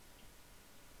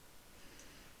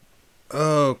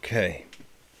Okay,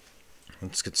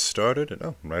 let's get started.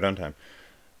 Oh, right on time.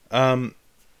 Um,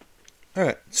 all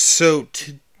right. So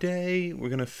today we're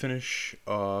gonna finish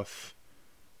off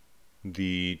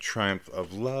the Triumph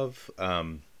of Love.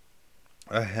 I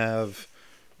have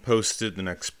posted the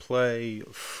next play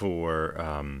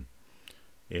for.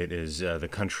 It is The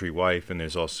Country Wife, and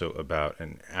there's also about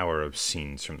an hour of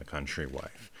scenes from The Country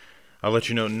Wife. I'll let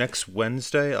you know next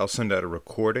Wednesday. I'll send out a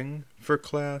recording for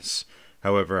class.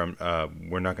 However,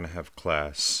 we're not going to have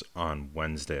class on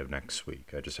Wednesday of next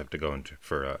week. I just have to go into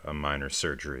for a minor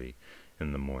surgery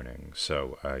in the morning,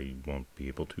 so I won't be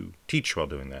able to teach while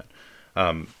doing that.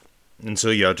 And so,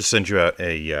 yeah, I'll just send you out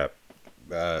a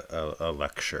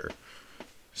lecture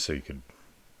so you could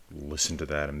listen to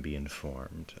that and be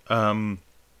informed.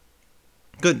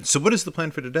 Good. So, what is the plan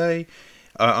for today?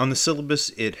 On the syllabus,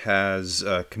 it has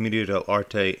Commedia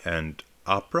dell'arte and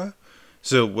opera.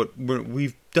 So,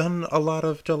 we've done a lot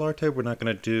of dell'arte. We're not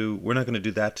going to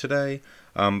do that today.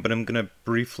 But I'm going to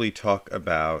briefly talk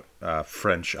about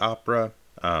French opera.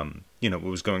 What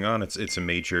was going on. It's a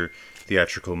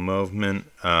theatrical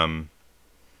movement.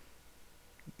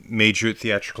 Major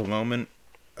theatrical moment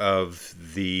of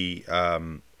the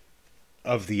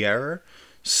era.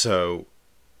 So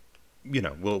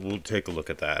we'll take a look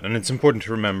at that, and it's important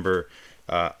to remember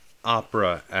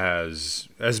opera as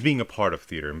being a part of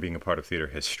theater and being a part of theater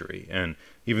history. And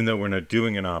even though we're not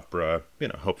doing an opera,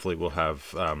 hopefully we'll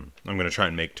have. I'm going to try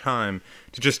and make time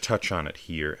to just touch on it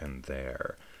here and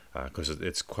there because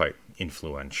it's quite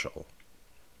influential.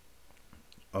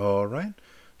 All right.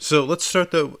 So let's start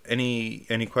though.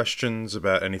 Any questions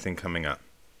about anything coming up?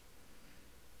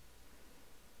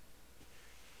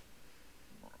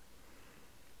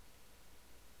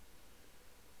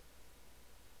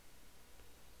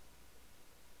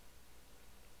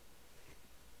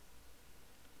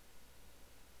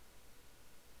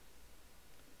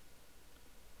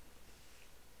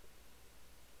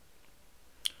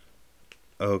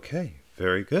 Okay,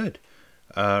 very good.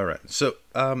 All right. So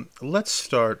let's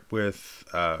start with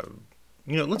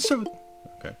let's start with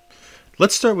okay.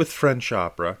 Let's start with French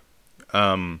opera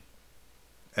and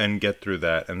get through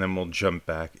that, and then we'll jump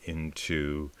back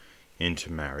into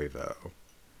Marivaux.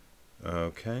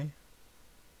 Okay.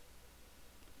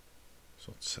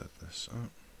 So let's set this up.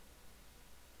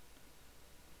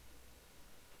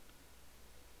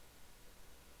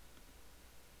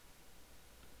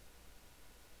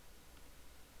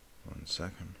 One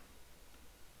second.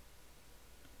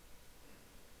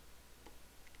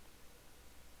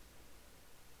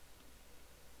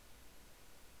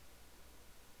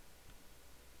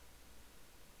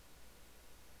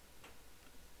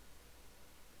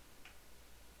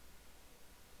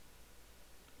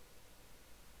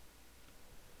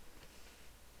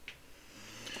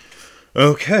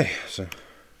 Okay. So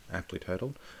aptly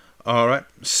titled. All right.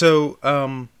 So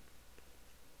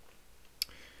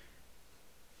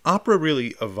opera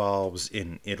really evolves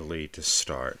in Italy to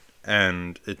start,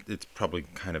 and it's probably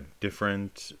kind of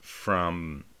different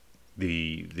from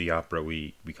the opera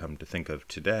we come to think of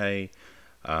today.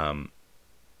 There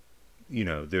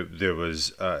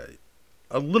was a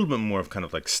little bit more of kind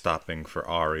of like stopping for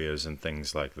arias and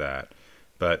things like that,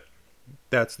 but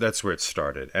that's where it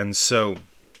started. And so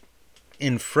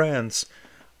in France,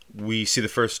 we see the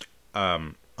first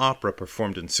opera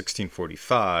performed in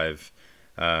 1645.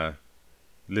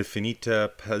 Le Finita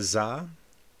Pazza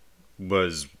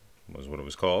was was what it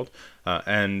was called,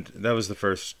 and that was the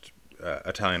first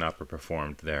Italian opera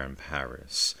performed there in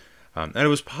Paris. And it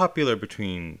was popular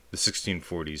between the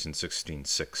 1640s and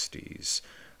 1660s.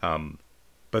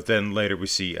 But then later we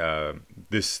see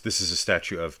this is a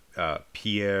statue of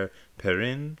Pierre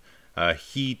Perrin.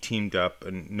 He teamed up,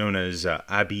 known as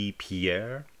Abbé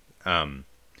Pierre,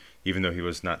 even though he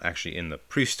was not actually in the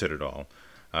priesthood at all.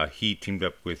 He teamed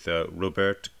up with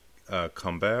Robert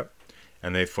Combert,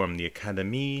 and they formed the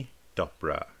Académie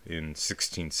d'Opéra in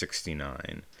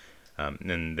 1669.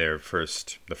 And the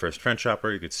first French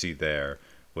opera you could see there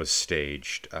was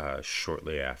staged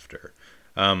shortly after.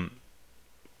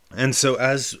 And so,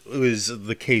 as is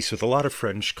the case with a lot of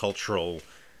French cultural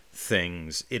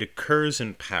things, it occurs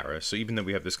in Paris. So, even though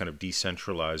we have this kind of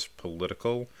decentralized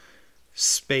political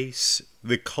space,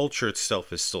 the culture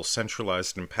itself is still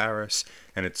centralized in Paris,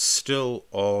 and it still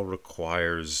all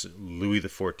requires Louis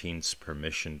XIV's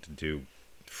permission to do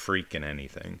freaking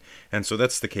anything. And so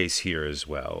that's the case here as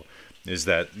well. Is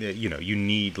that you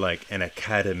need like an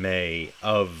academy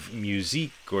of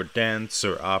musique or dance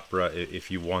or opera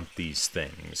if you want these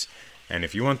things, and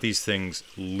if you want these things,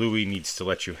 Louis needs to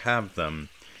let you have them.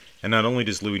 And not only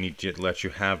does Louis need to let you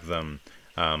have them,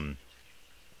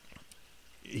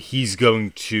 he's going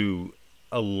to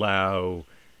allow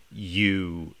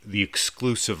you the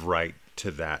exclusive right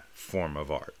to that form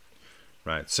of art,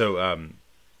 right? So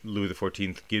Louis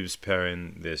XIV gives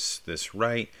Perrin this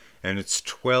right, and it's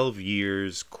 12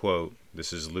 years. Quote: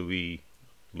 This is Louis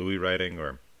writing,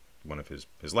 or one of his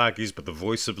lackeys, but the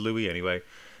voice of Louis anyway.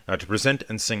 To present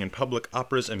and sing in public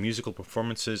operas and musical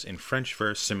performances in French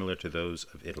verse similar to those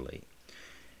of Italy.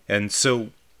 And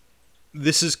so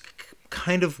this is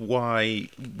kind of why,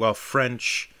 while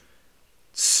French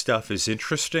stuff is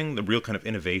interesting, the real kind of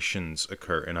innovations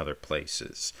occur in other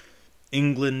places.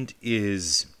 England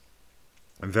is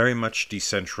very much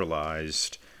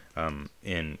decentralized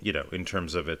in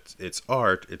terms of its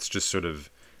art. It's just sort of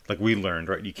like we learned,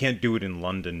 right? You can't do it in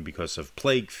London because of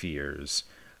plague fears.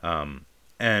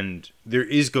 And there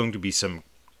is going to be some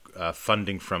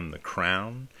funding from the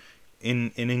crown in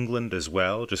England as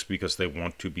well, just because they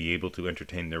want to be able to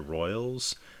entertain their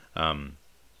royals.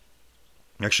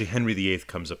 Actually, Henry VIII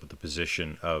comes up with the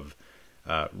position of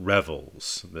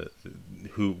revels,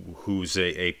 who's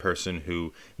a person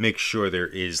who makes sure there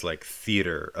is like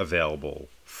theater available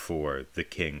for the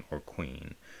king or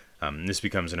queen. This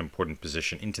becomes an important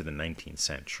position into the 19th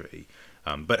century.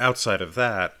 But outside of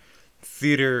that,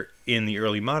 theater in the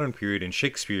early modern period, in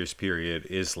Shakespeare's period,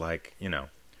 is like,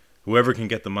 whoever can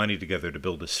get the money together to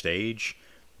build a stage,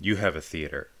 you have a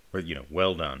theater. Or,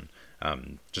 well done.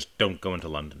 Just don't go into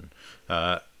London.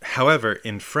 However,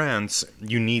 in France,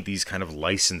 you need these kind of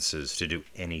licenses to do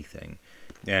anything.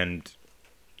 And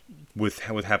what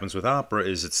happens with opera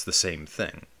is it's the same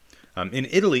thing. In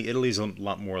Italy is a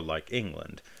lot more like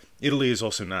England. Italy is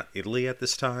also not Italy at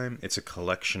this time. It's a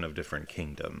collection of different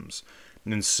kingdoms.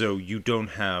 And so you don't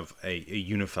have a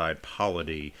unified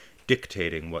polity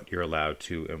dictating what you're allowed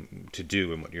to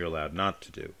do and what you're allowed not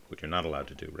to do, what you're not allowed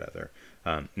to do, rather.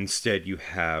 Instead, you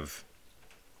have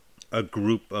a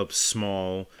group of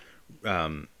small,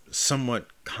 somewhat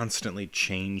constantly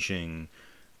changing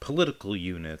political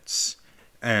units,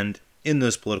 and in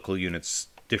those political units,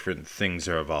 different things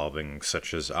are evolving,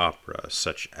 such as opera,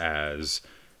 such as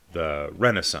the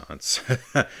Renaissance,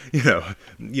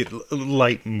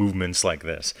 light movements like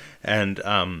this, and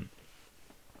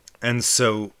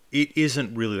so it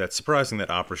isn't really that surprising that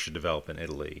opera should develop in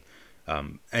Italy,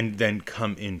 and then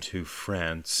come into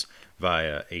France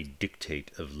via a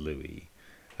dictate of Louis,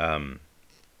 and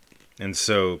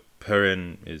so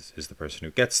Perrin is the person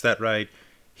who gets that right.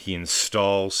 He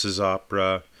installs his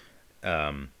opera,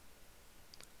 and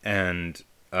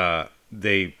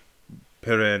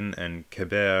Perrin and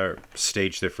Kébert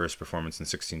staged their first performance in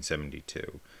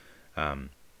 1672. And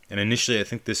initially, I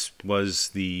think this was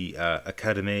the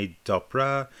Académie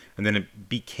d'Opéra, and then it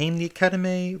became the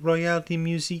Académie Royale de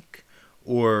Musique,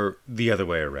 or the other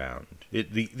way around.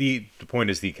 The point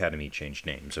is the Academy changed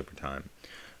names over time.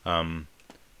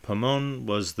 Pomone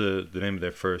was the name of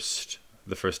the first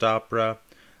opera.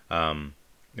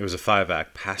 It was a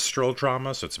 5-act pastoral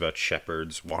drama, so it's about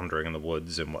shepherds wandering in the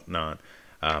woods and whatnot.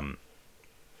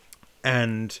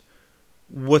 And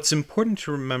what's important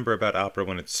to remember about opera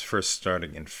when it's first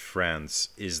starting in France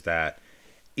is that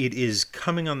it is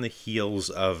coming on the heels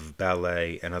of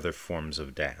ballet and other forms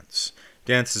of dance.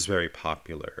 Dance is very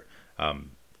popular.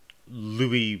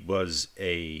 Louis was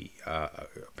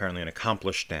apparently an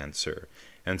accomplished dancer,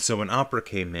 and so when opera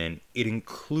came in, it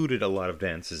included a lot of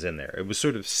dances in there. It was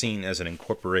sort of seen as an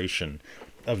incorporation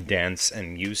of dance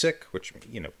and music, which,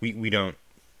 we don't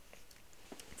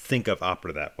think of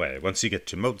opera that way. Once you get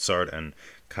to Mozart and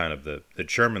kind of the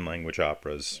German language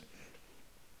operas,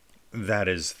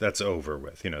 that's over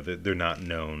with. They're not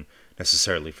known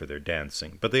necessarily for their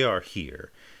dancing, but they are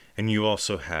here. And you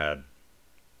also had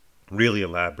really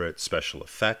elaborate special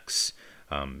effects,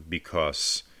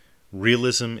 because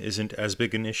realism isn't as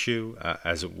big an issue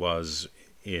as it was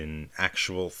in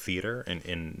actual theater and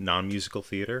in non-musical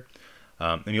theater.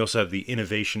 And you also have the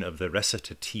innovation of the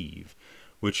recitative,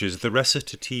 which is the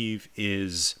recitative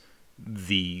is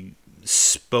the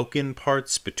spoken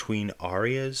parts between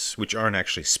arias, which aren't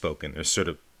actually spoken. They're sort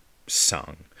of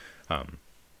sung.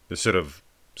 They're sort of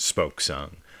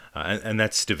spoke-sung. And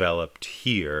that's developed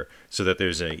here so that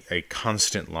there's a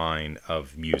constant line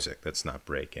of music that's not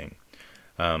breaking.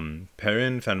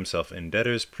 Perrin found himself in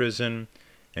debtor's prison,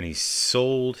 and he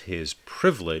sold his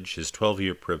privilege, his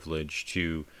 12-year privilege,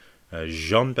 to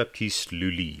Jean-Baptiste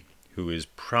Lully, who is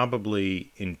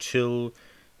probably, until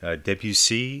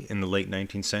Debussy in the late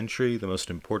 19th century, the most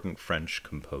important French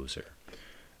composer.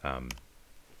 And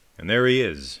there he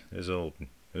is. There's old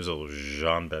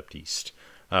Jean-Baptiste.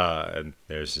 And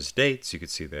there's his dates, you could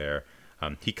see there.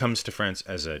 He comes to France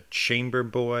as a chamber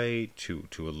boy to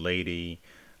a lady,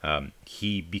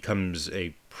 He becomes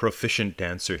a proficient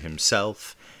dancer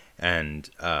himself, and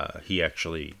he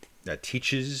actually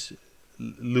teaches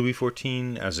Louis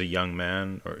XIV as a young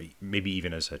man, or maybe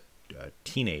even as a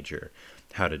teenager,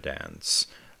 how to dance.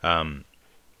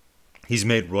 He's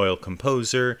made royal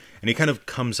composer, and he kind of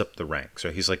comes up the ranks.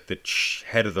 Right? He's like the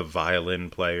head of the violin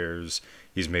players.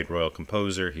 He's made royal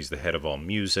composer. He's the head of all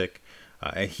music.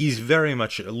 And he's very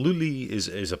much Lully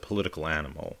is a political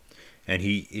animal, and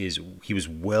he was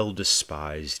well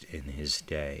despised in his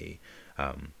day,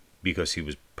 because he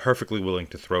was perfectly willing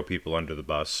to throw people under the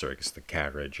bus, or I guess the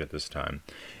carriage at this time,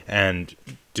 and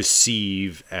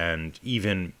deceive and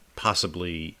even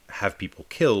possibly have people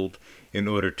killed in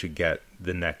order to get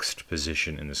the next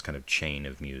position in this kind of chain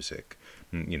of music.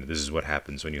 This is what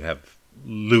happens when you have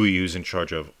Louis, who's in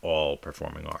charge of all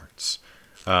performing arts.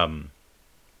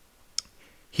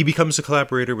 He becomes a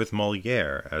collaborator with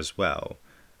Molière as well.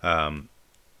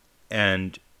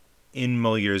 And in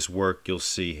Moliere's work, you'll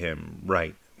see him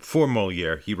write. For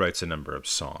Molière, he writes a number of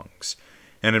songs.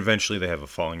 And eventually they have a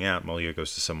falling out. Molière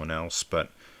goes to someone else.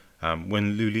 But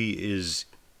when Lully is,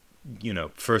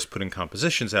 first putting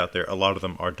compositions out there, a lot of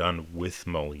them are done with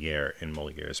Molière in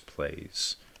Moliere's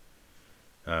plays.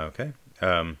 Okay.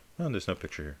 There's no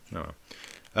picture here.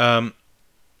 No.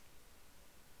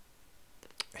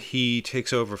 He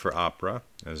takes over for opera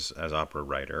as opera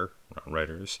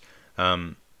writers.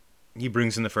 He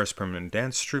brings in the first permanent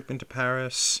dance troupe into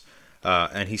Paris,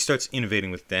 and he starts innovating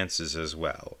with dances as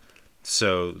well.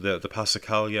 So the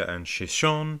Passacaglia and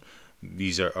Chichon,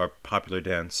 these are popular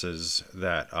dances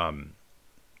that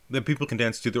people can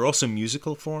dance to. They're also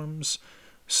musical forms.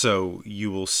 So you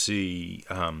will see,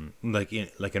 like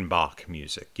in Bach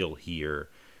music, you'll hear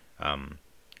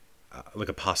like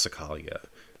a Passacaglia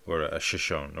or a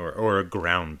Chichon or a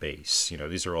ground bass.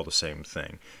 These are all the same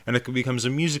thing. And it becomes a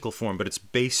musical form, but it's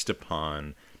based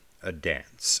upon a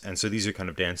dance. And so these are kind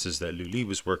of dances that Lully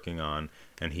was working on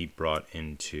and he brought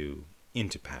into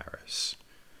Paris.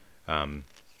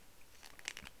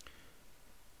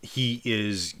 He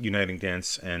is uniting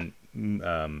dance and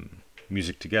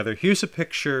music together. Here's a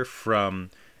picture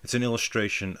it's an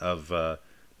illustration of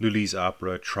Lully's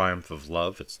opera Triumph of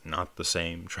Love. It's not the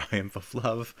same Triumph of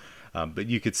Love, but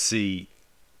you could see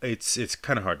it's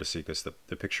kind of hard to see because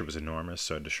the picture was enormous,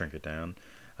 so I had to shrink it down.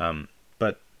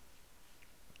 But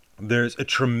there's a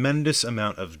tremendous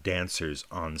amount of dancers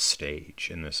on stage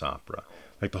in this opera.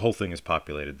 Like the whole thing is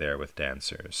populated there with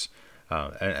dancers.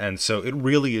 And so it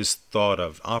really is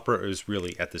opera is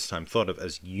really at this time thought of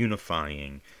as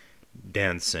unifying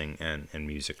dancing and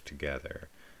music together.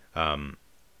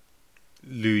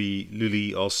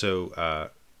 Lully also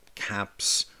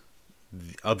caps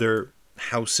the other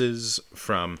houses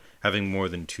from having more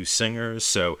than two singers.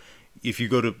 So if you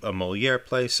go to a Molière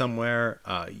play somewhere,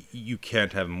 you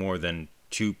can't have more than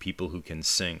two people who can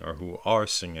sing or who are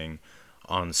singing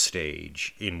on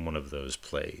stage in one of those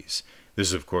plays.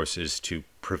 This, of course, is to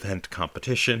prevent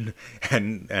competition,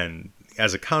 and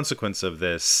as a consequence of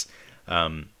this,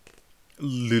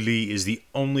 Lully is the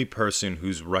only person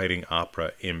who's writing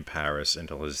opera in Paris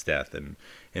until his death in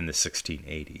the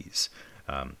 1680s.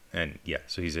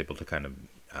 So he's able to kind of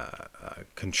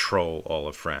control all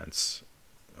of France,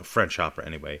 French opera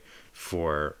anyway,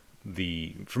 for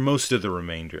most of the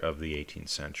remainder of the 18th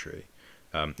century.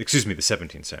 The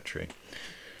 17th century.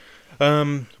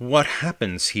 What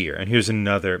happens here? And here's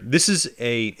another. This is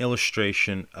an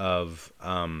illustration of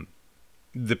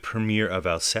the premiere of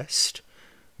Alceste,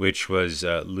 which was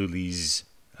Lully's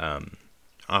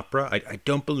opera. I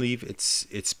don't believe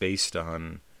it's based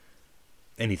on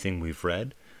anything we've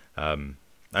read.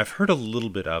 I've heard a little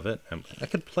bit of it. I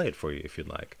could play it for you if you'd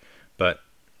like. But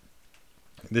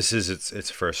this is its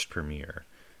first premiere.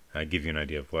 I give you an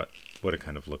idea of what it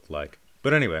kind of looked like.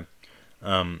 But anyway,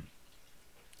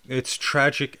 it's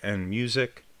tragic and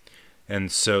music,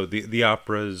 and so the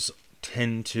operas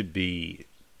tend to be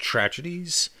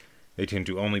tragedies. They tend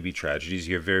to only be tragedies.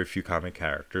 You have very few comic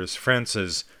characters. France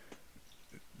is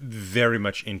very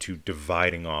much into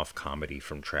dividing off comedy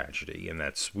from tragedy, and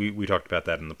that's we talked about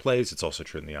that in the plays. It's also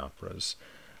true in the operas.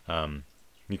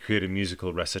 You create a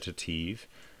musical recitative.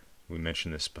 We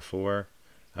mentioned this before.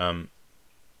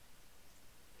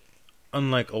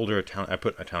 Unlike older I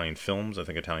put Italian films, I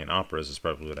think Italian operas is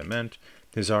probably what I meant.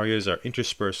 His arias are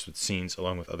interspersed with scenes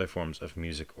along with other forms of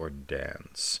music or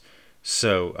dance.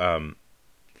 So,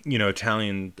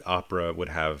 Italian opera would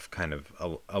have kind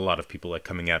of a lot of people like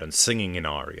coming out and singing an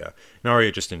aria. An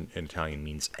aria just in Italian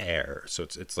means air, so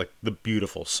it's like the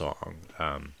beautiful song.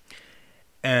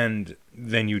 And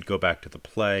then you'd go back to the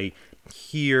play.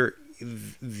 Here,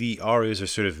 the arias are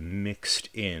sort of mixed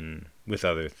in with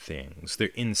other things. They're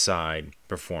inside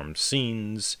performed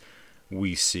scenes.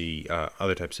 We see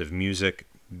other types of music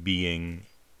being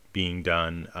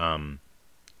done,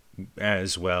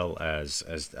 as well as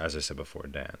I said before,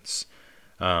 dance.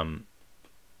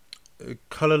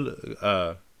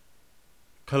 Color,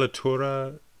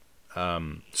 coloratura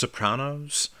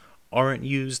sopranos aren't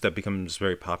used. That becomes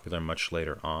very popular much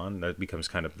later on. That becomes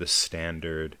kind of the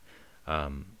standard,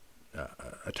 a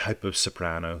type of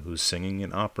soprano who's singing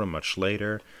in opera much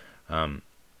later.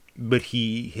 But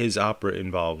his opera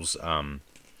involves kind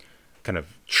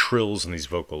of trills in these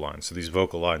vocal lines. So these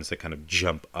vocal lines that kind of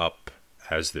jump up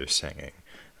as they're singing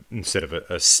instead of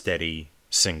a steady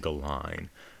single line.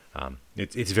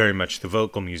 It's very much, the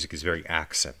vocal music is very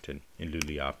accented in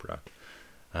Lully opera.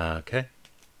 Okay.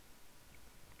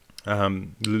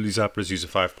 Lully's operas use a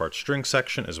 5-part string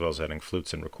section as well as adding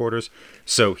flutes and recorders.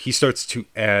 So he starts to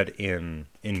add in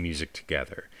music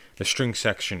together. The string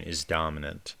section is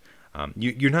dominant.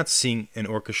 You're not seeing an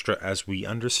orchestra as we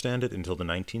understand it until the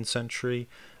 19th century.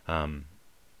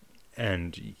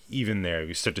 And even there,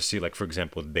 we start to see, like, for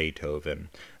example, with Beethoven.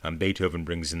 Beethoven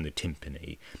brings in the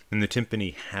timpani. And the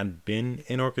timpani had been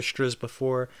in orchestras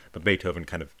before, but Beethoven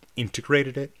kind of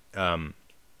integrated it.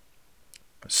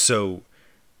 So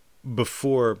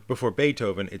before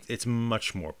Beethoven, it's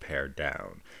much more pared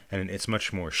down. And it's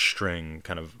much more string,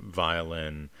 kind of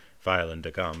violin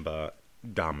da gamba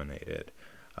dominated.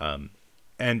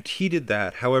 And he did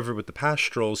that. However, with the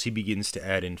pastorals, he begins to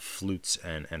add in flutes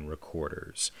and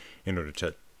recorders in order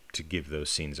to give those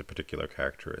scenes a particular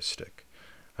characteristic.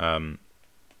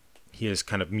 He has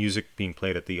kind of music being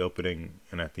played at the opening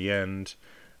and at the end.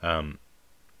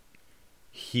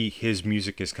 His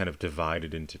music is kind of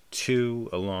divided into two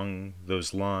along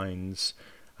those lines.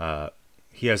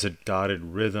 He has a dotted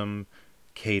rhythm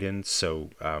cadence, so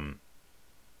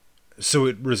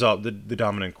it resolved. The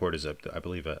dominant chord is I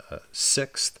believe a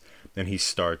sixth, and he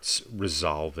starts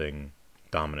resolving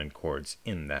dominant chords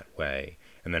in that way,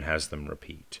 and then has them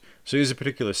repeat. So he has a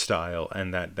particular style,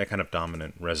 and that kind of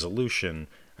dominant resolution,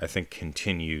 I think,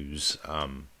 continues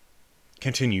on.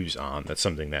 That's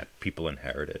something that people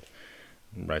inherited.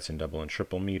 Writes in double and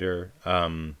triple meter,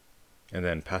 and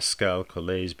then Pascal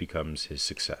Collet becomes his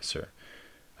successor.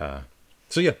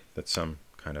 So yeah, that's some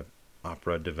kind of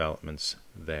opera developments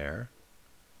there.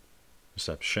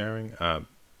 Stop sharing. Are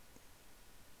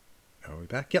we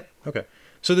back? Yep. Okay.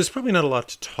 So there's probably not a lot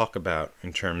to talk about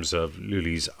in terms of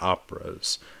Lully's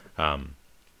operas, but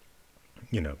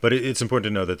it's important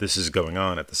to know that this is going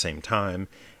on at the same time,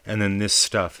 and then this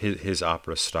stuff, his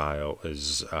opera style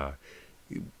is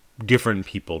different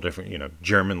people,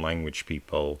 German language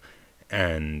people,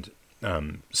 and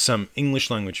some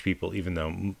English language people, even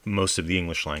though most of the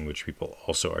English language people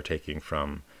also are taking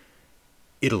from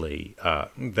Italy,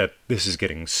 that this is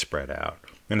getting spread out.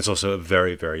 And it's also a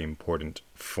very, very important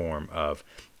form of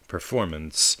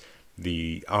performance.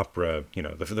 The opera,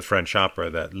 the French opera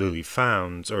that Lully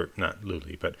founds, or not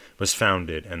Lully, but was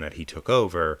founded and that he took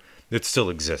over, it still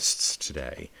exists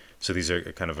today. So these are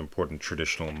kind of important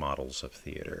traditional models of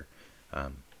theater.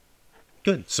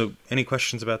 Good. So any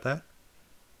questions about that?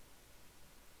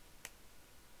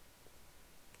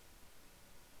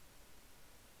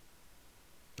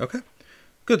 Okay.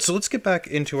 Good. So let's get back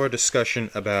into our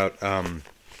discussion about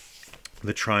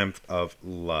the triumph of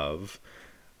love.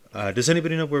 Does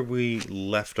anybody know where we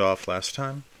left off last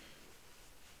time?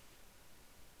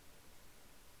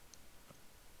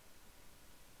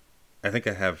 I think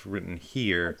I have written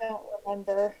here. I don't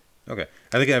remember. Okay.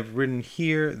 I think I've written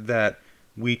here that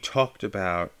we talked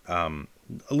about a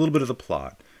little bit of the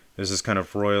plot. There's this kind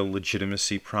of royal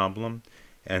legitimacy problem,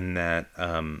 and that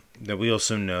we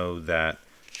also know that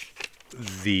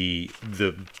the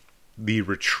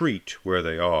retreat where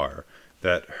they are,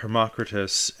 that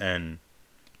Hermocrates and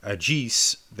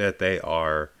Agis, that they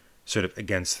are sort of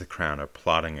against the crown, or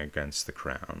plotting against the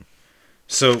crown.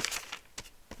 So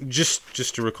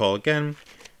just to recall again,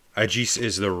 Agis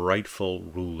is the rightful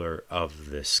ruler of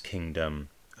this kingdom,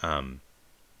 and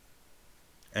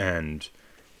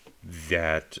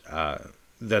that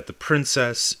the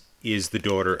princess is the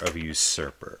daughter of a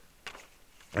usurper,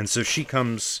 and so she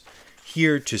comes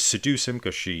here to seduce him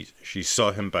because she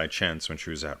saw him by chance when she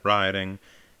was out riding,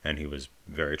 and he was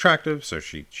very attractive, so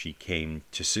she came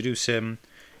to seduce him.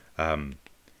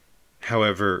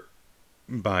 However,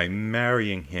 by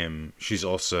marrying him, she's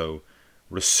also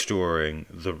restoring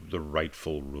the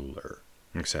rightful ruler,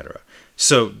 etc.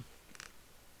 So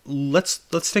let's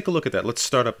take a look at that. Let's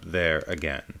start up there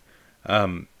again,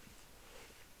 and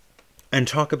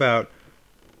talk about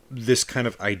this kind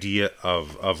of idea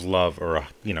of love, or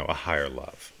a higher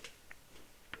love.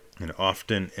 And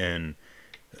often in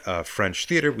French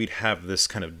theater, we'd have this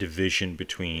kind of division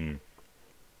between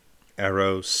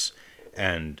eros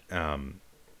and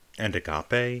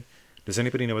agape. Does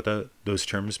anybody know what those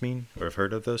terms mean, or have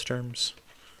heard of those terms?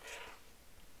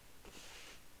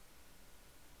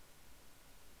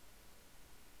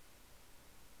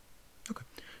 Okay.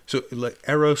 So like,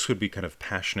 eros would be kind of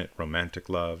passionate romantic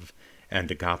love,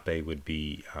 and agape would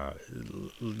be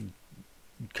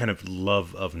kind of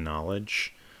love of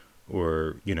knowledge,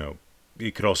 or,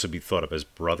 it could also be thought of as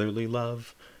brotherly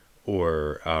love,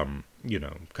 or, kind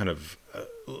of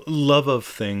love of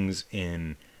things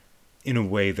in a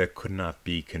way that could not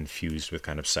be confused with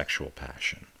kind of sexual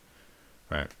passion,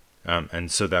 right?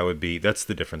 And so that's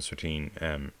the difference between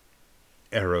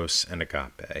eros and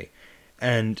agape.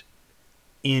 And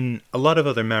in a lot of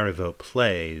other Marivaux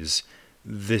plays,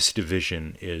 this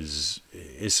division is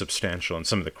substantial, and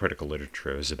some of the critical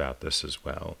literature is about this as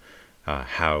well.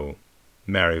 How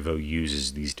Marivaux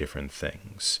uses these different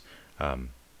things.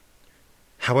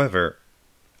 However,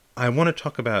 I want to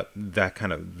talk about that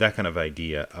kind of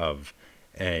idea of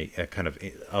a kind of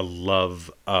a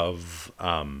love of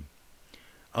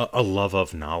a love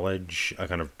of knowledge, a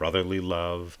kind of brotherly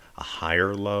love, a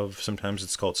higher love. Sometimes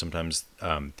it's called. Sometimes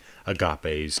agape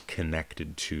is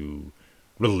connected to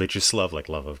religious love, like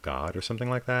love of God or something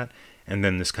like that. And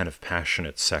then this kind of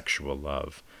passionate sexual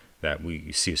love that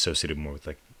we see associated more with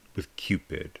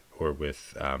Cupid, or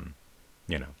with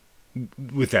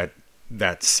with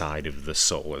that side of the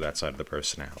soul, or that side of the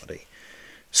personality.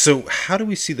 So how do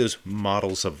we see those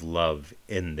models of love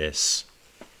in this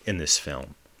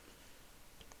film?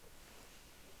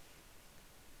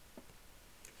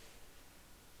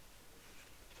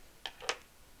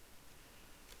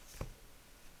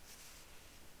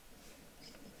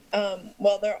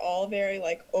 Well, they're all very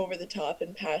like over the top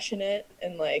and passionate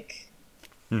and like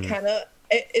Hmm. kind of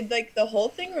like the whole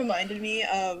thing reminded me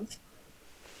of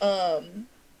um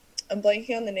I'm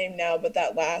blanking on the name now, but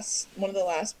that last one of the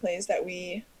last plays that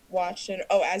we watched and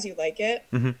oh, As You Like It.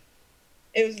 Hmm.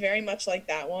 It was very much like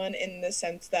that one in the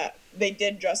sense that they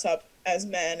did dress up as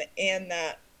men and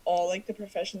that all like the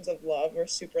professions of love were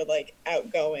super like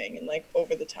outgoing and like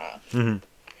over the top. Hmm.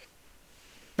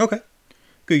 Okay.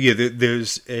 Good. Yeah.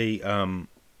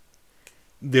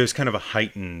 There's kind of a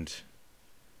heightened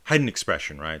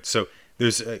expression, right? So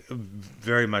there's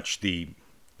very much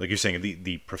like you're saying,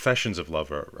 the professions of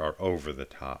love are over the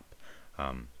top.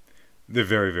 Um, they're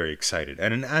very, very excited.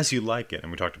 And in As You Like It,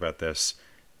 and we talked about this,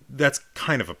 that's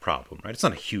kind of a problem, right? It's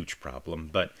not a huge problem,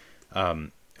 but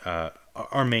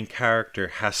our main character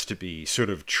has to be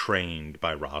sort of trained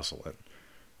by Rosalind,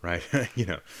 right?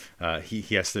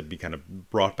 He has to be kind of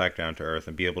brought back down to earth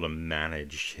and be able to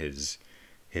manage his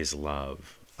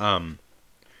love.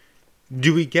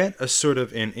 Do we get a sort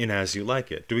of in As You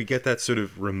Like It? Do we get that sort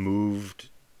of removed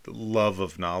love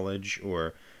of knowledge,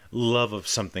 or love of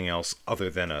something else other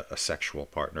than a sexual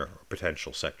partner or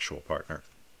potential sexual partner?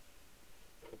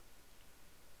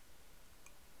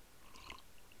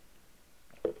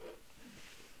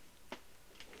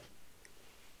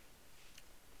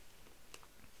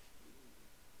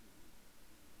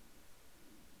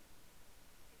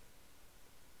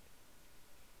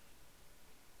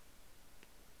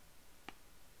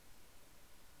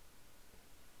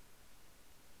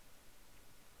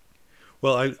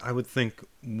 Well, I would think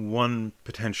one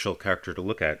potential character to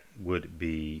look at would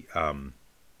be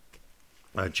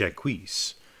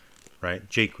Jaques, right?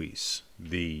 Jaques,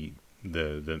 the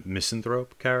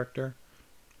misanthrope character,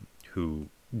 who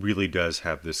really does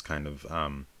have this kind of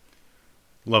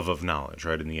love of knowledge,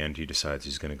 right? In the end, he decides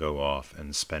he's going to go off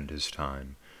and spend his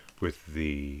time with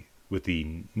the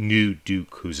new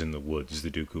Duke who's in the woods, the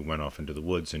Duke who went off into the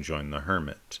woods and joined the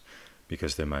hermit,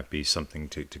 because there might be something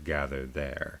to gather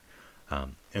there.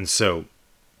 And so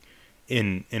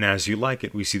in As You Like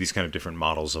It, we see these kind of different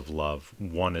models of love.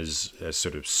 One is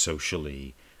sort of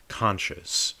socially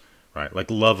conscious, right?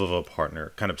 Like love of a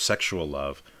partner, kind of sexual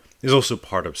love, is also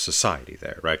part of society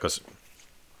there, right? Because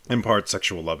in part,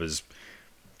 sexual love is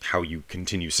how you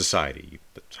continue society.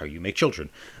 That's how you make children.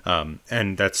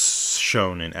 And that's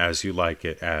shown in As You Like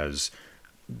It as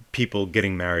people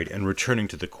getting married and returning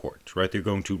to the court, right? They're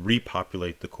going to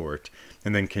repopulate the court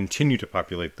and then continue to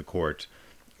populate the court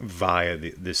via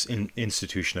this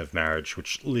institution of marriage,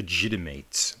 which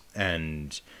legitimates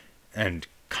and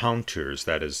counters,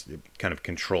 that is, kind of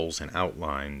controls and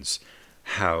outlines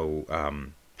how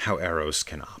Eros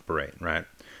can operate, right?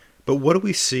 But what do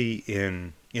we see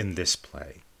in this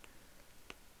play?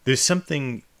 There's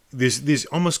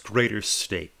almost greater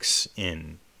stakes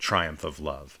in Triumph of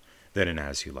Love than in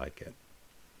As You Like It.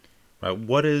 Right?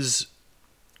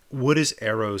 what is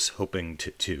Eros hoping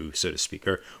to do, so to speak,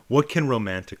 or what can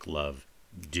romantic love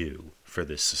do for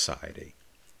this society?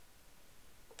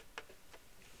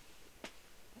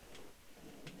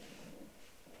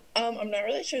 I'm not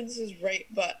really sure this is right,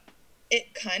 but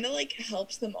it kind of like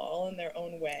helps them all in their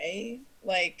own way.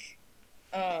 Like,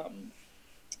 um,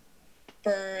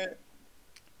 for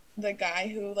the guy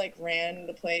who like ran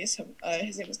the place,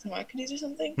 his name was Tamakades or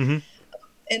something. Mm-hmm.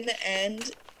 In the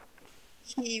end,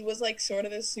 he was like sort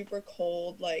of this super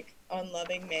cold, like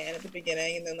unloving man at the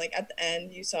beginning, and then like at the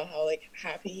end, you saw how like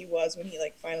happy he was when he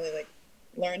like finally like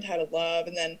learned how to love,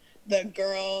 and then the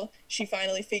girl, she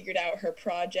finally figured out her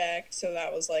project, so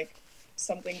that was like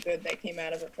something good that came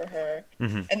out of it for her.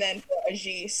 Mm-hmm. And then for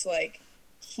Ajis, like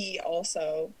he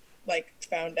also like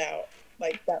found out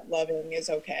like that loving is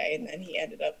okay, and then he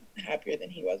ended up happier than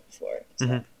he was before.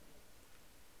 So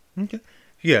Okay.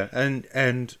 Yeah,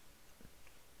 and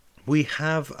we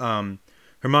have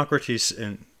Hermocrates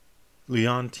and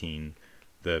Leontine,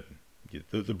 the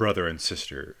the brother and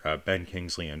sister, Ben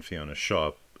Kingsley and Fiona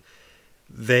Shaw.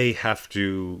 They have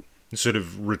to sort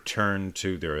of return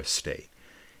to their estate,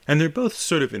 and they're both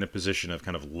sort of in a position of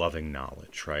kind of loving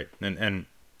knowledge, right? And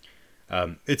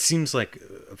it seems like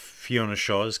Fiona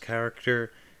Shaw's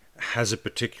character has a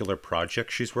particular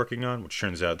project she's working on, which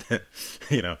turns out that,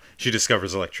 she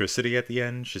discovers electricity at the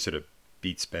end. She sort of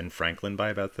beats Ben Franklin by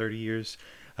about 30 years.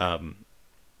 But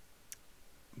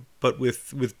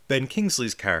with Ben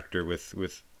Kingsley's character,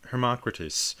 with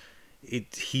Hermocrates,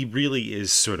 he really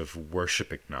is sort of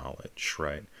worshiping knowledge,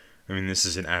 right? I mean, this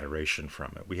is an adoration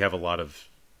from it. We have a lot of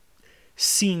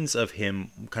scenes of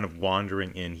him kind of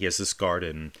wandering in. He has this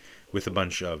garden with a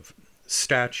bunch of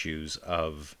statues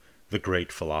of the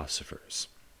great philosophers.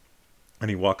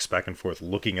 And he walks back and forth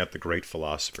looking at the great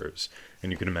philosophers.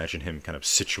 And you can imagine him kind of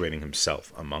situating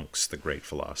himself amongst the great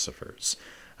philosophers.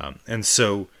 And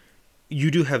so you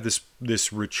do have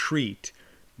this retreat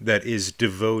that is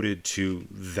devoted to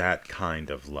that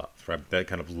kind of love, right? That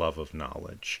kind of love of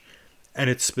knowledge. And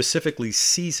it specifically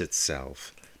sees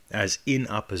itself as in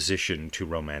opposition to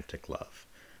romantic love,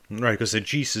 right? Because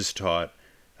Jesus taught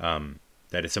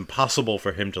that it's impossible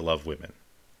for him to love women,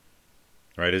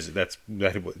 right?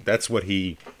 That's what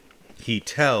he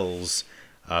tells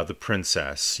the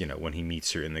princess, when he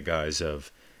meets her in the guise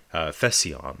of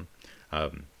Thesion.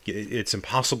 It's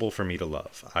impossible for me to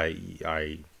love.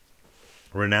 I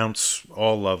renounce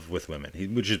all love with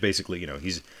women, which is basically,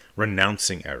 he's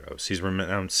renouncing Eros. He's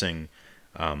renouncing,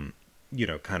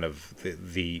 kind of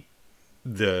the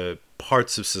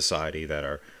parts of society that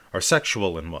are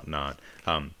sexual and whatnot,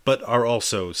 but are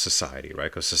also society,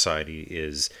 right? Because society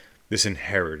is this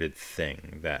inherited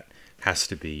thing that has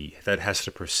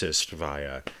to persist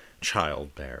via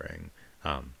childbearing.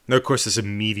 Now, of course, this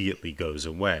immediately goes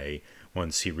away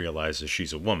once he realizes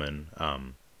she's a woman.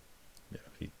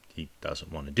 He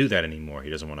doesn't want to do that anymore. He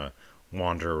doesn't want to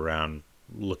wander around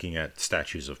looking at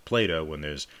statues of Plato when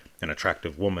there's an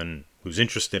attractive woman who's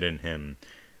interested in him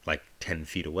like 10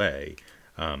 feet away.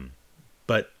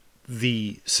 But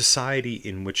the society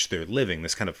in which they're living,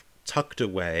 this kind of tucked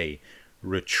away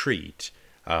retreat,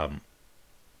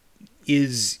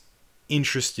 is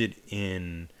interested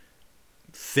in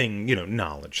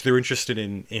knowledge. They're interested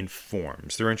in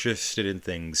forms. They're interested in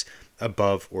things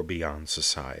above or beyond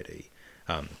society.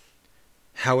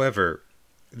 However,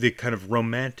 the kind of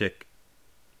romantic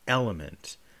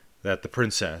element that the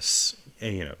princess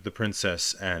and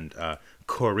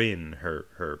Corinne,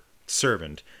 her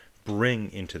servant,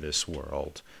 bring into this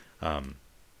world,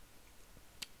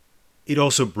 it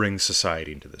also brings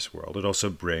society into this world. It also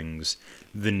brings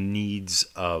the needs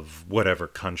of whatever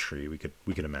country. We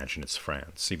could imagine it's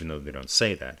France, even though they don't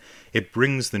say that. It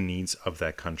brings the needs of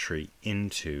that country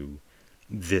into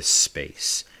this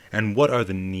space. And what are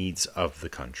the needs of the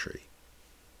country?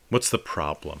 What's the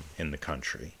problem in the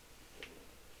country?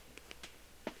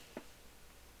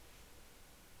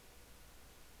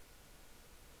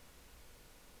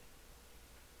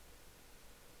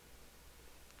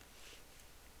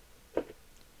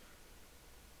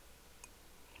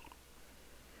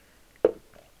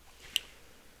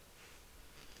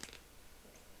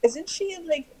 isn't she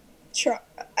like try?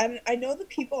 I know the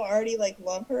people already like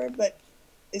love her, but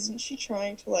isn't she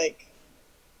trying to like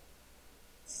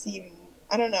seem?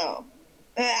 I don't know.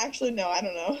 Actually, no, I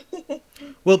don't know.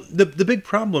 Well, the big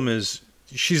problem is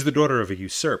she's the daughter of a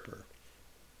usurper.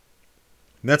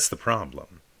 That's the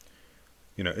problem.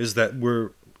 Is that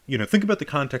think about the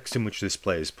context in which this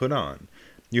play is put on.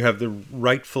 You have the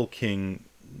rightful king,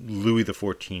 Louis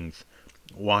XIV,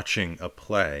 watching a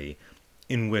play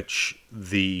in which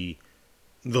the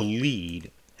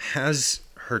lead has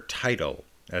her title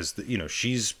as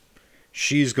she's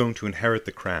she's going to inherit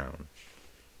the crown.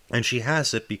 And she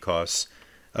has it because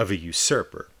of a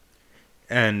usurper.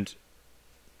 And,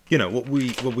 what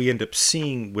we end up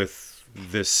seeing with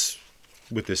this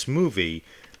movie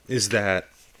is that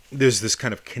there's this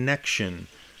kind of connection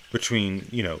between,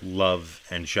 love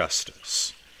and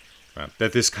justice. Right?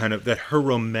 That her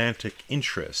romantic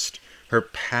interest, her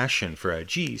passion for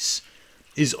Aegis,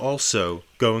 is also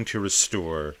going to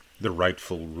restore the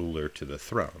rightful ruler to the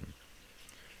throne.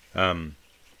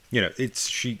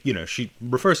 She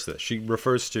refers to this. She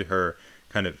refers to her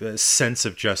kind of sense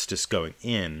of justice going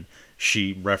in.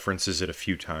 She references it a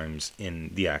few times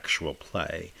in the actual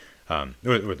play, or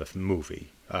the movie.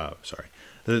 Sorry,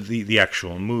 the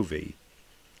actual movie.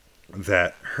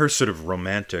 That her sort of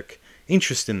romantic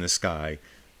interest in this guy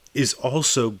is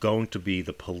also going to be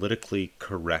the politically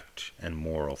correct and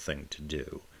moral thing to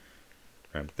do.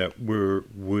 Right? That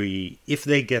if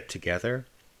they get together,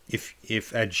 if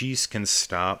Aegis can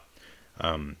stop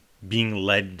being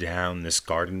led down this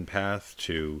garden path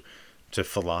to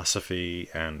philosophy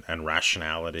and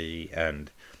rationality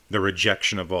and the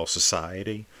rejection of all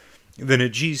society, then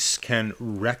Aegis can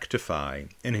rectify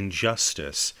an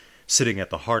injustice sitting at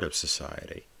the heart of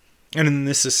society. And in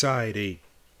this society,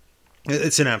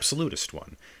 it's an absolutist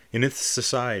one. In this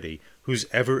society, who's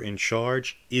ever in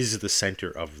charge is the center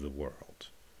of the world.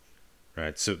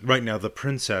 Right? So right now, the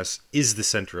princess is the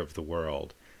center of the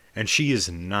world, and she is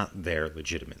not there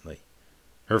legitimately.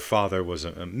 Her father was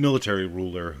a military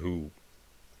ruler who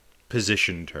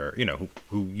positioned her,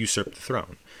 who usurped the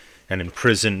throne and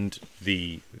imprisoned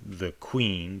the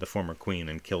queen, the former queen,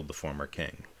 and killed the former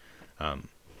king.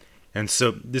 And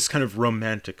so this kind of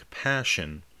romantic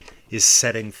passion is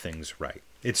setting things right.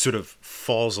 It sort of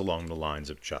falls along the lines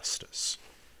of justice.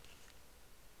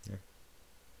 Yeah.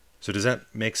 So does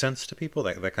that make sense to people,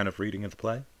 that kind of reading of the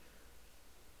play?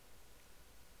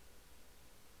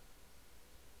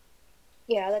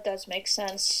 Yeah, that does make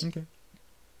sense. Okay.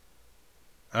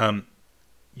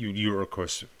 You're, of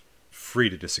course, free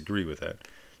to disagree with it.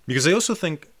 Because I also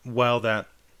think, while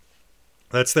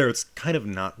that's there, it's kind of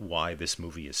not why this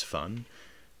movie is fun.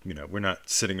 We're not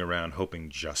sitting around hoping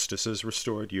justice is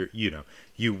restored. You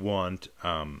want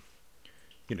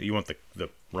you want the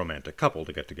romantic couple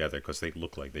to get together because they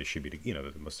look like they should be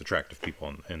the most attractive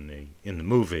people in the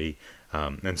movie,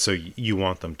 and so you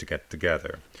want them to get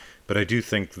together. But I do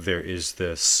think there is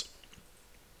this.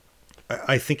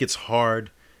 I think it's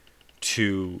hard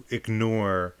to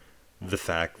ignore the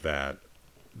fact that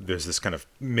there's this kind of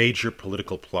major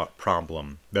political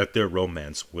problem that their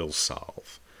romance will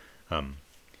solve.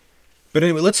 But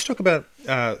anyway, let's talk about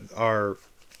our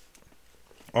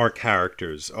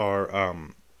characters, our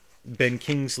Ben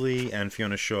Kingsley and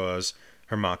Fiona Shaw's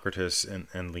Hermocrates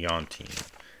and Leontine.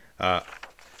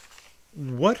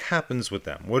 What happens with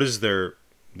them? What is their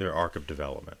arc of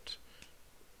development?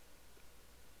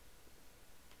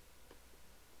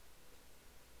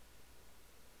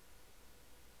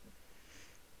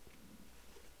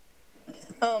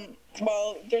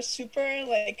 Well, they're super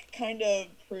like kind of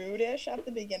prudish at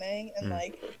the beginning and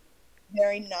like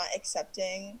very not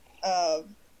accepting of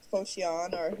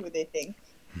Phocion or who they think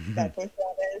that Phocion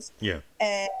is. Yeah.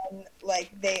 And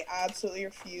like they absolutely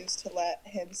refuse to let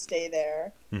him stay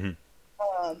there. Mm-hmm.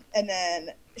 And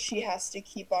then she has to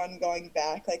keep on going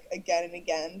back like again and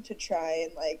again to try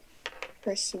and like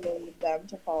persuade them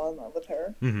to fall in love with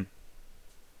her. Mm-hmm.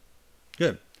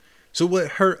 Good. So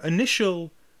what her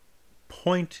initial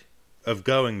point of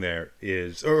going there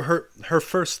is, or her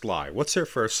first lie. What's her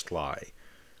first lie?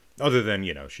 Other than,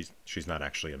 she's not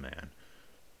actually a man.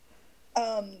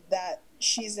 That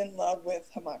she's in love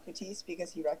with Hermocrates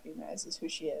because he recognizes who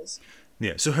she is.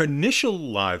 Yeah, so her initial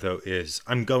lie, though, is,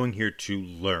 I'm going here to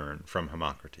learn from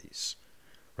Hermocrates.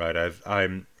 Right?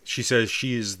 She says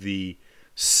she is the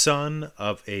son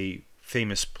of a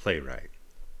famous playwright.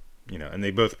 And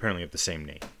they both apparently have the same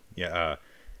name. Yeah,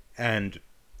 and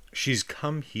she's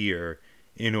come here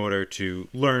in order to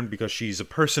learn because she's a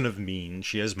person of means.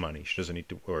 She has money. She doesn't need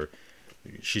to, or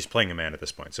she's playing a man at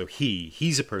this point. So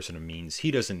he's a person of means.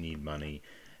 He doesn't need money.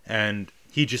 And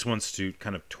he just wants to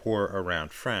kind of tour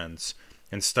around France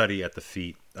and study at the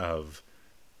feet of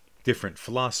different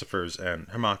philosophers. And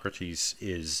Hermocrates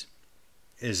is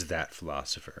that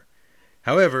philosopher.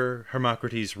 However,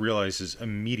 Hermocrates realizes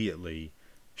immediately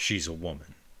she's a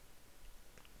woman.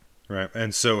 Right?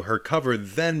 And so her cover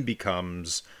then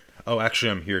becomes, oh, actually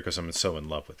I'm here because I'm so in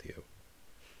love with you.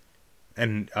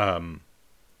 And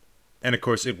of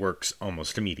course it works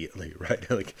almost immediately,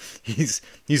 right? Like he's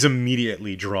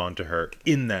immediately drawn to her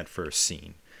in that first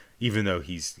scene, even though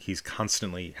he's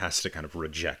constantly has to kind of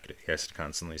reject it. He has to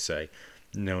constantly say,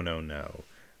 no, no, no.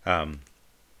 Um,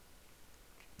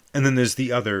 and then there's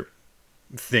the other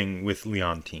thing with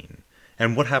Leontine.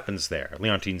 And what happens there?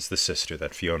 Leontine's the sister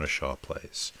that Fiona Shaw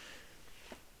plays.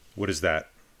 What is that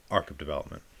arc of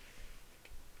development?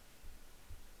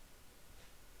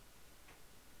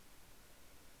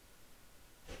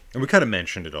 And we kind of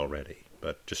mentioned it already,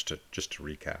 but just to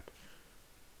recap.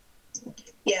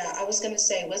 Yeah, I was gonna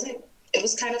say, wasn't it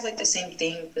was kind of like the same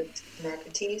thing with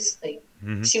Marguerite? Like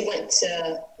Mm-hmm. she went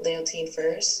to Leontine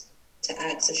first to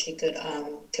ask if she could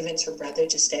convince her brother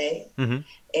to stay, Mm-hmm.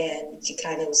 and she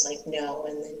kind of was like no,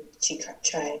 and then she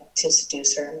tried to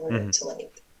seduce her in order Mm-hmm. to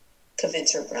like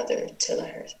convince her brother to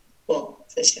let her, well,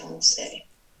 Fischel stay.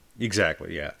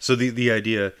 Exactly, yeah. So the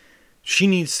idea, she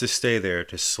needs to stay there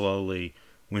to slowly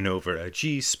win over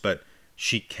Agis, but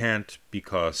she can't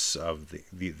because of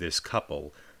this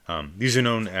couple. These are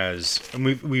known as, and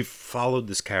we've followed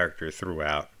this character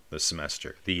throughout the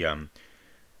semester. The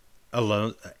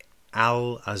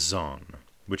Al-Azon,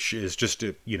 which is just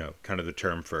kind of the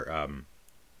term for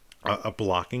a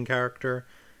blocking character.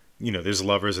 There's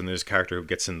lovers and there's a character who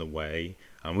gets in the way.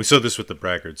 We saw this with the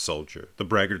Braggart Soldier. The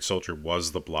Braggart Soldier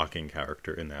was the blocking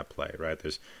character in that play, right?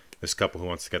 There's this couple who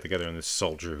wants to get together and this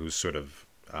soldier who's sort of,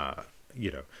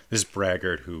 this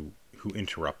Braggart who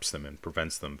interrupts them and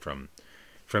prevents them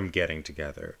from getting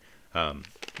together.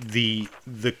 The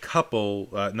couple,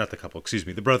 not the couple, excuse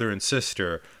me, the brother and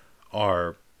sister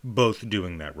are both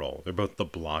doing that role. They're both the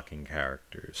blocking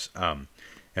characters.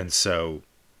 And so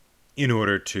in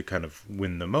order to kind of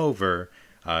win them over,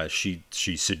 she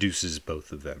seduces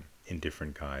both of them in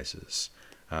different guises.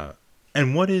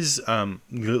 And what is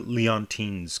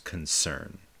Leontine's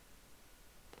concern?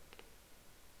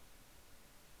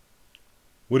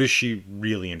 What is she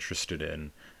really interested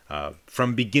in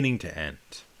from beginning to end?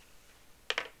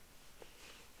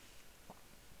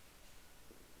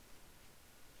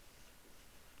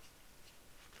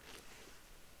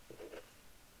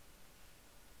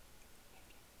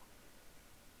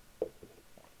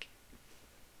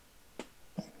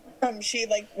 She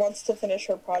like wants to finish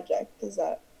her project. Is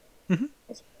that? Mm-hmm.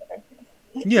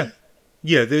 Yeah,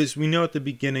 yeah. We know at the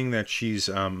beginning that she's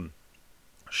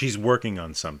working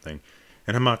on something,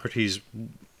 and Hippocrates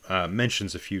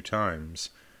mentions a few times.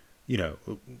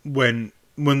 When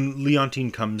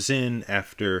Leontine comes in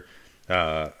after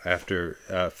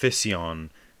Phocion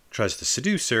tries to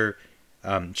seduce her,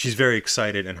 she's very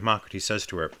excited, and Hippocrates says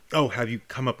to her, "Oh, have you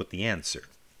come up with the answer?"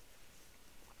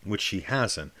 Which she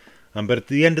hasn't. But at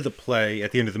the end of the play,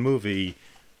 at the end of the movie,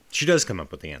 she does come up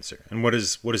with the answer. And what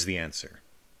is the answer?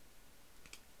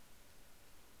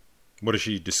 What does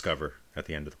she discover at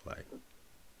the end of the play?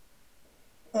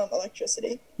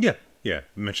 Electricity. Yeah, I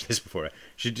mentioned this before.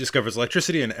 She discovers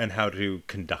electricity and how to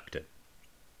conduct it,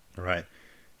 right?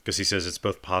 Because he says it's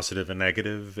both positive and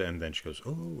negative, and then she goes,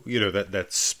 "Oh, that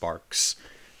sparks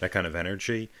that kind of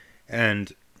energy."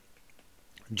 And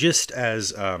just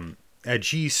as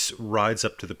Agis rides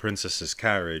up to the princess's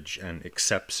carriage and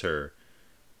accepts her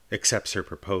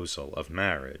proposal of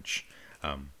marriage,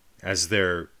 as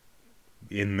they're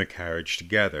in the carriage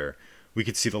together, we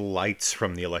could see the lights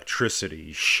from the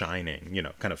electricity shining,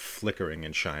 kind of flickering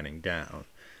and shining down.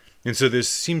 And so there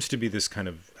seems to be this kind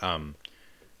of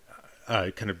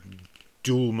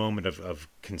dual moment of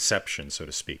conception, so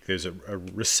to speak. There's a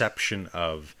reception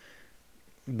of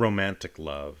romantic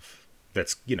love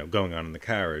that's going on in the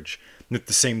carriage, and at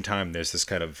the same time there's this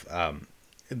kind of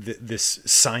this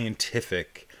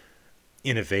scientific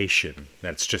innovation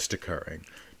that's just occurring,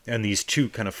 and these two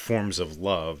kind of forms of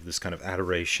love, this kind of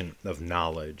adoration of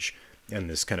knowledge and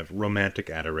this kind of romantic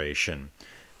adoration,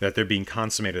 that they're being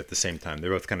consummated at the same time.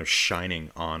 They're both kind of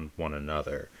shining on one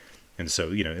another. And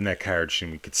so, in that carriage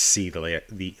scene, we could see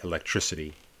the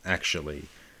electricity actually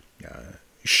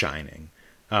shining.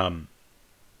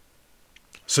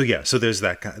 So there's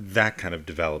that kind of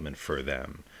development for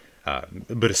them,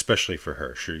 but especially for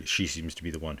her. She seems to be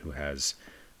the one who has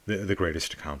the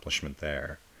greatest accomplishment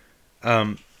there.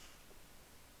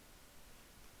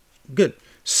 Good.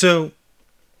 So,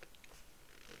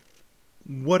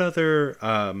 what other?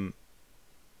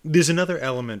 There's another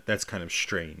element that's kind of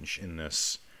strange in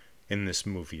this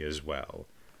movie as well,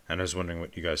 and I was wondering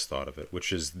what you guys thought of it,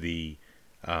 which is the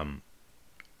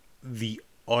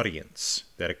audience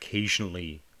that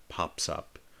occasionally pops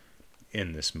up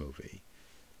in this movie.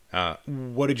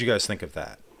 What did you guys think of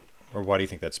that, or why do you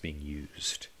think that's being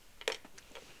used?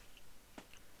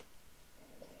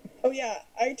 Oh yeah,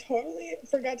 I totally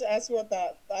forgot to ask about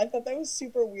that. I thought that was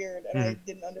super weird, and I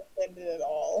didn't understand it at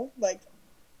all. Like,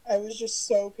 I was just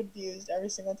so confused every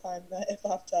single time that it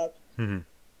popped up. Mm-hmm.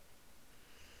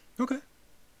 Okay.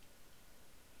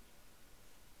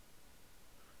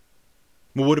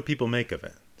 Well, what do people make of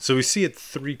it? So we see it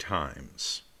 3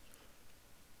 times.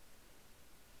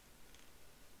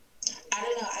 I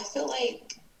don't know. I feel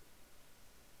like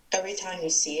every time you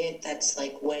see it, that's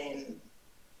like when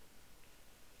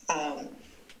um,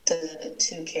 the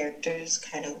two characters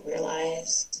kind of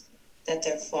realize that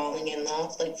they're falling in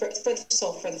love. Like for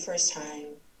the first time,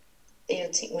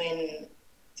 when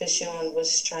Fishon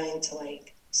was trying to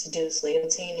like seduce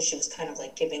Leontine and she was kind of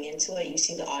like giving into it, you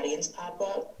see the audience pop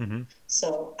up. Mm-hmm.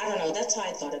 So I don't know. That's how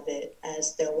I thought of it,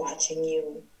 as they're watching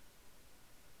you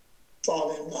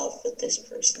fall in love with this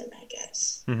person, I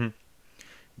guess. Mm-hmm.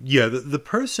 Yeah, the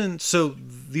person. So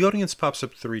the audience pops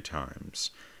up 3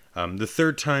 times. The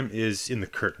third time is in the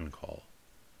curtain call,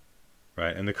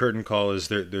 right? And the curtain call is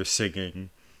they're singing.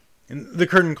 And the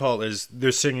curtain call is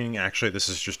they're singing. Actually, this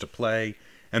is just a play,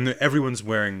 and everyone's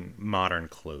wearing modern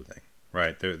clothing,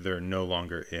 right? They're no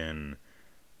longer in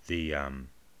the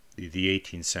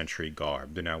 18th century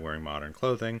garb. They're now wearing modern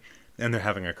clothing, and they're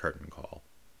having a curtain call.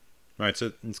 Right,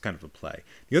 so it's kind of a play.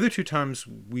 The other 2 times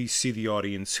we see the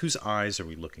audience, whose eyes are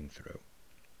we looking through?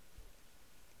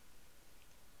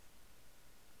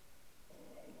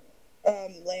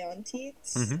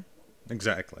 Leontine's. Mm-hmm.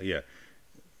 Exactly, yeah.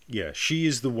 Yeah, she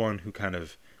is the one who kind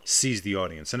of sees the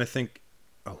audience. And I think,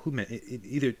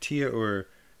 either Tia or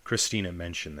Christina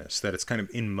mentioned this, that it's kind of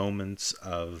in moments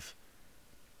of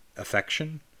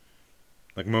affection,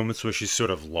 like moments where she's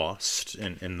sort of lost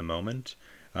in the moment,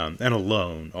 and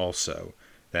alone also,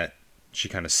 that she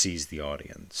kind of sees the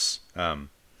audience. And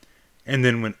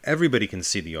then when everybody can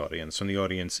see the audience, when the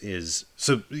audience is...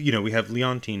 So, we have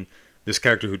Leontine, this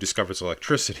character who discovers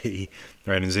electricity,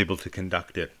 right, and is able to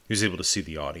conduct it, who's able to see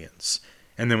the audience.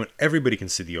 And then when everybody can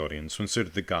see the audience, when sort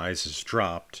of the guise is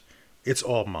dropped, it's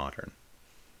all modern.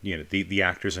 The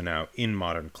actors are now in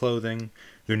modern clothing.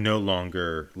 They're no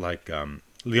longer like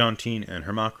Leontine and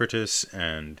Hermocrates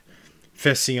and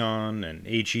Phession and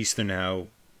Aegis. They're now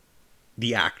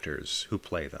the actors who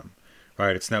play them.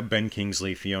 Right? It's now Ben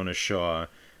Kingsley, Fiona Shaw,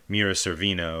 Mira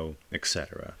Sorvino,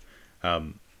 etc.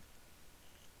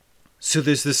 So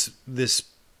there's this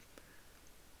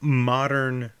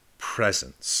modern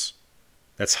presence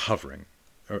that's hovering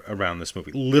around this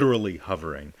movie, literally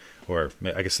hovering, or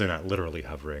I guess they're not literally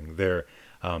hovering. They're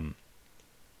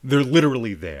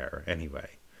literally there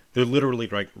anyway. They're literally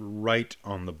right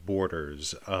on the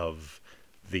borders of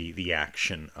the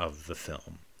action of the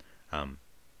film.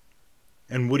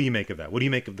 And what do you make of that? What do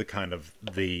you make of the kind of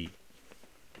the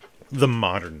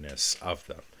modernness of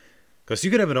them? Because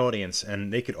you could have an audience,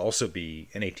 and they could also be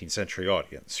an 18th century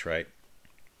audience, right?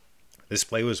 This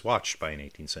play was watched by an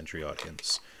 18th century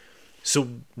audience. So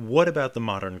what about the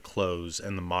modern clothes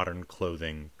and the modern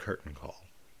clothing curtain call?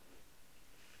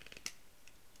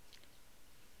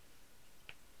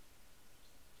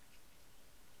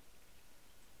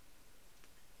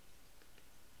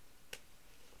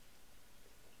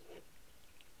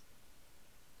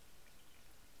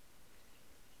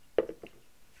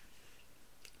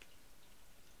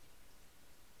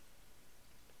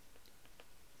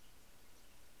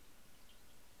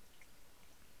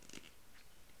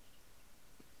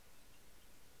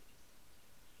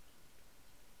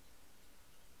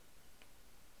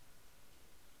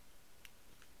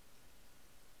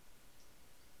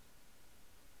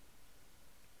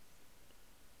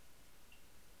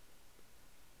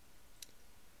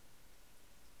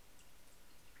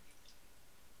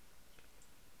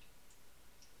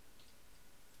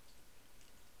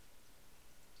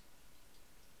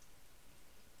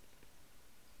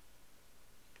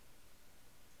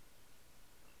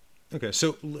 Okay,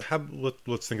 so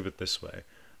let's think of it this way.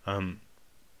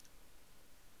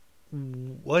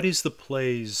 What is the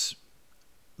play's...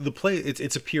 The play,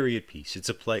 it's a period piece. It's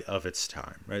a play of its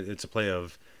time, right? It's a play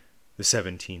of the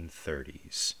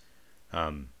 1730s.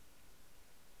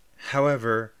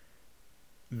 However,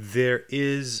 there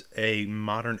is a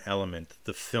modern element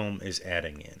the film is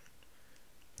adding in.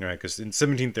 Right, because in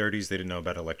 1730s they didn't know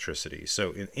about electricity.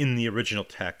 So in the original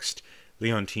text,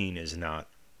 Leontine is not,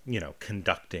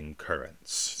 conducting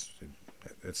currents.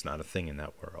 It's not a thing in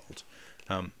that world.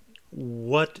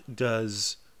 What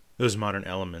does those modern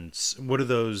elements? What are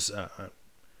those?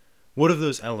 What of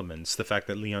those elements? The fact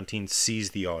that Leontine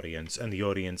sees the audience, and the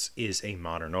audience is a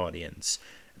modern audience,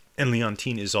 and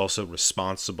Leontine is also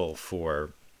responsible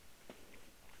for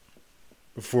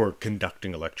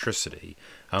conducting electricity.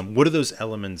 What do those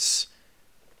elements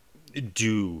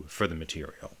do for the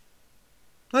material?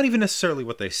 Not even necessarily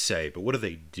what they say, but what do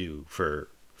they do for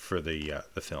the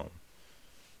film?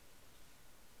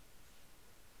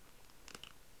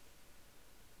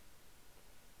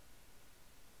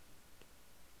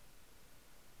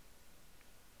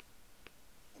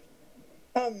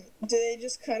 do they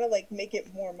just kind of like make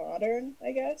it more modern,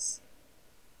 I guess?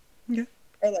 Yeah.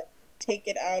 Or like take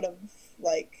it out of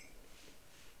like,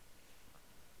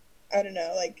 I don't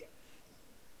know, like,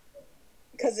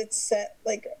 because it's set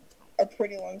like a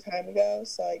pretty long time ago,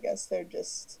 so I guess they're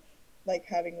just like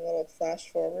having little flash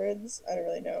forwards. I don't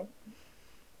really know.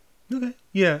 Okay.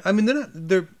 Yeah. I mean, they're not.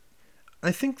 They're.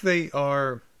 I think they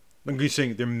are. Like you're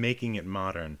saying, they're making it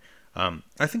modern.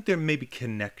 I think they're maybe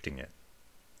connecting it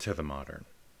to the modern.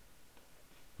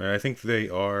 Right? I think they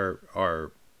are.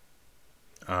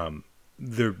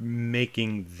 They're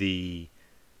making the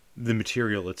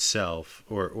material itself,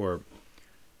 or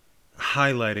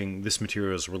highlighting this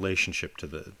material's relationship to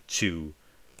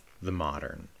the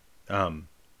modern.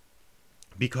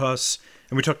 Because,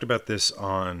 and we talked about this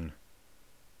on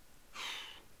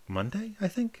Monday, I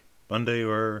think. Monday,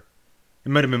 or it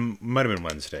might have been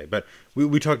Wednesday, but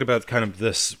we talked about kind of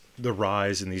the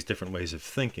rise in these different ways of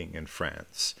thinking in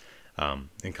France, and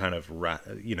kind of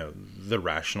the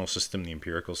rational system, the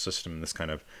empirical system, this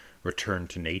kind of return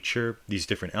to nature, these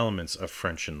different elements of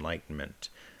French Enlightenment.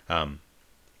 And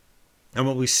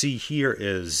what we see here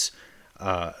is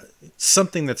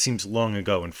something that seems long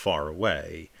ago and far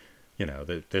away.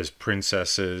 There's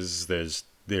princesses,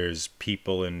 there's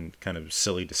people in kind of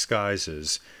silly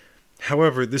disguises.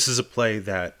 However, this is a play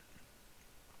that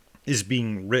is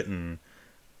being written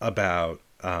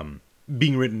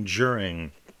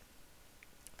during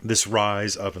this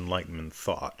rise of Enlightenment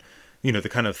thought. The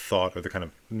kind of thought or the kind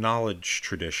of knowledge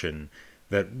tradition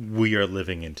that we are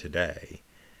living in today.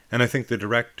 And I think the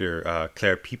director,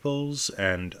 Claire Peoples,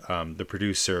 and the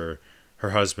producer, her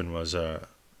husband was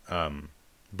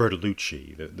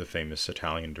Bertolucci, the famous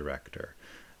Italian director.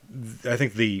 I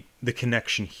think the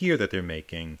connection here that they're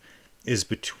making is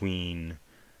between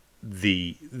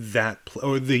the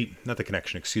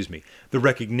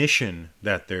recognition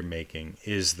that they're making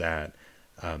is that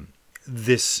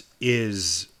this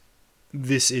is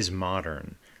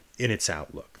modern in its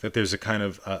outlook, that there's a kind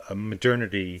of a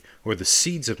modernity, or the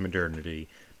seeds of modernity,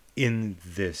 in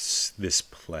this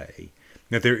play.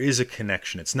 That there is a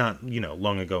connection. It's not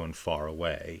long ago and far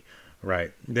away,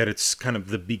 right? That it's kind of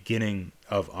the beginning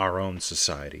of our own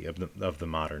society, of the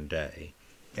modern day,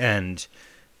 and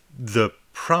the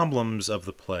problems of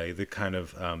the play, the kind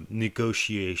of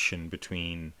negotiation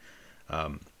between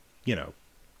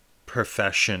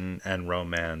profession and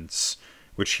romance,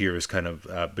 which here is kind of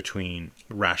between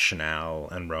rationale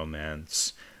and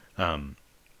romance.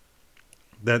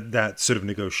 That sort of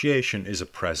negotiation is a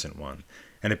present one,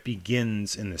 and it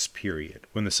begins in this period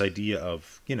when this idea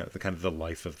of the kind of the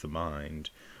life of the mind,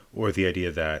 or the idea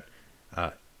that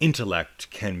intellect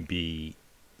can be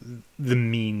the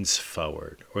means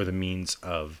forward, or the means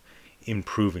of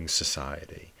improving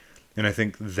society. And I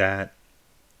think that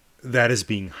is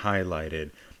being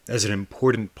highlighted as an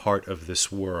important part of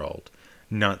this world,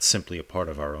 not simply a part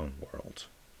of our own world.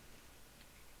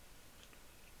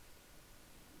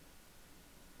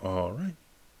 All right.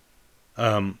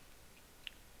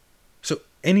 So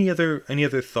any other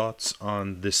thoughts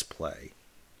on this play?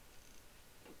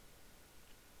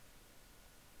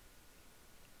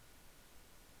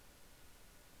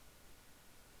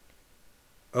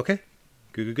 Okay.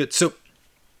 Good. So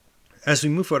as we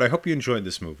move forward, I hope you enjoyed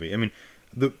this movie. I mean,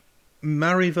 the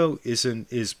Marivaux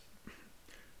is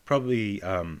probably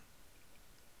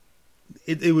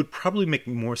it would probably make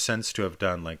more sense to have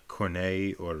done like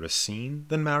Corneille or Racine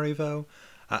than Marivaux.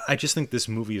 I just think this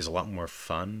movie is a lot more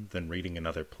fun than reading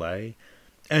another play,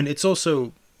 and it's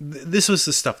also this was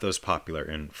the stuff that was popular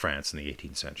in France in the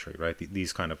 18th century, right?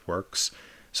 These kind of works.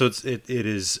 So it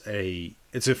is a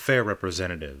fair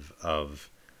representative of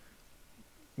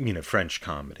French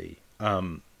comedy.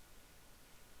 And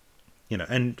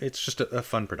it's just a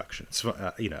fun production. It's,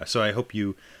 so I hope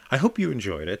you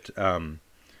enjoyed it. I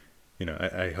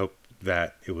hope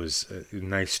that it was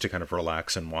nice to kind of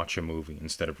relax and watch a movie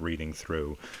instead of reading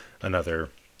through another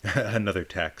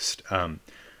text.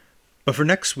 But for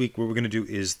next week, what we're going to do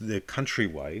is The Country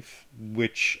Wife,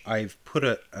 which I've put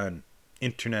an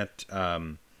internet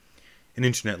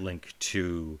link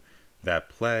to that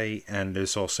play, and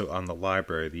there's also on the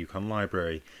library, the Yukon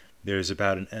Library. There's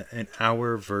about an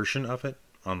hour version of it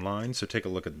online, so take a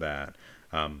look at that.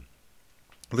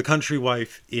 The Country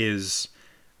Wife is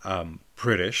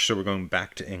British, so we're going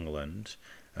back to England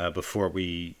before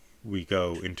we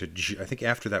go into. I think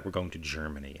after that we're going to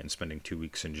Germany and spending 2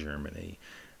 weeks in Germany,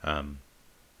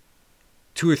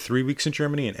 2 or 3 weeks in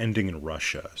Germany, and ending in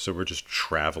Russia. So we're just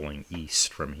traveling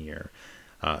east from here.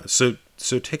 So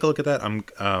take a look at that.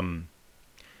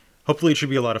 Hopefully it should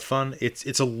be a lot of fun.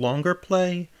 It's a longer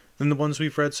play than the ones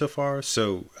we've read so far,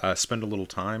 so spend a little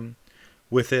time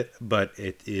with it, but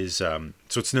it is so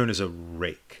it's known as a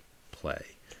rake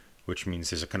play, which means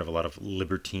there's a kind of a lot of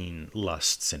libertine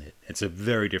lusts in it. It's a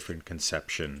very different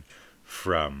conception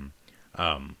from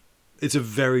it's a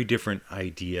very different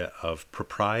idea of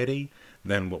propriety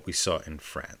than what we saw in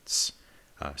France.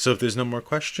 So if there's no more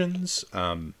questions,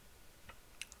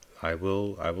 I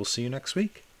will see you next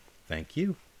week. Thank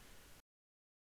you.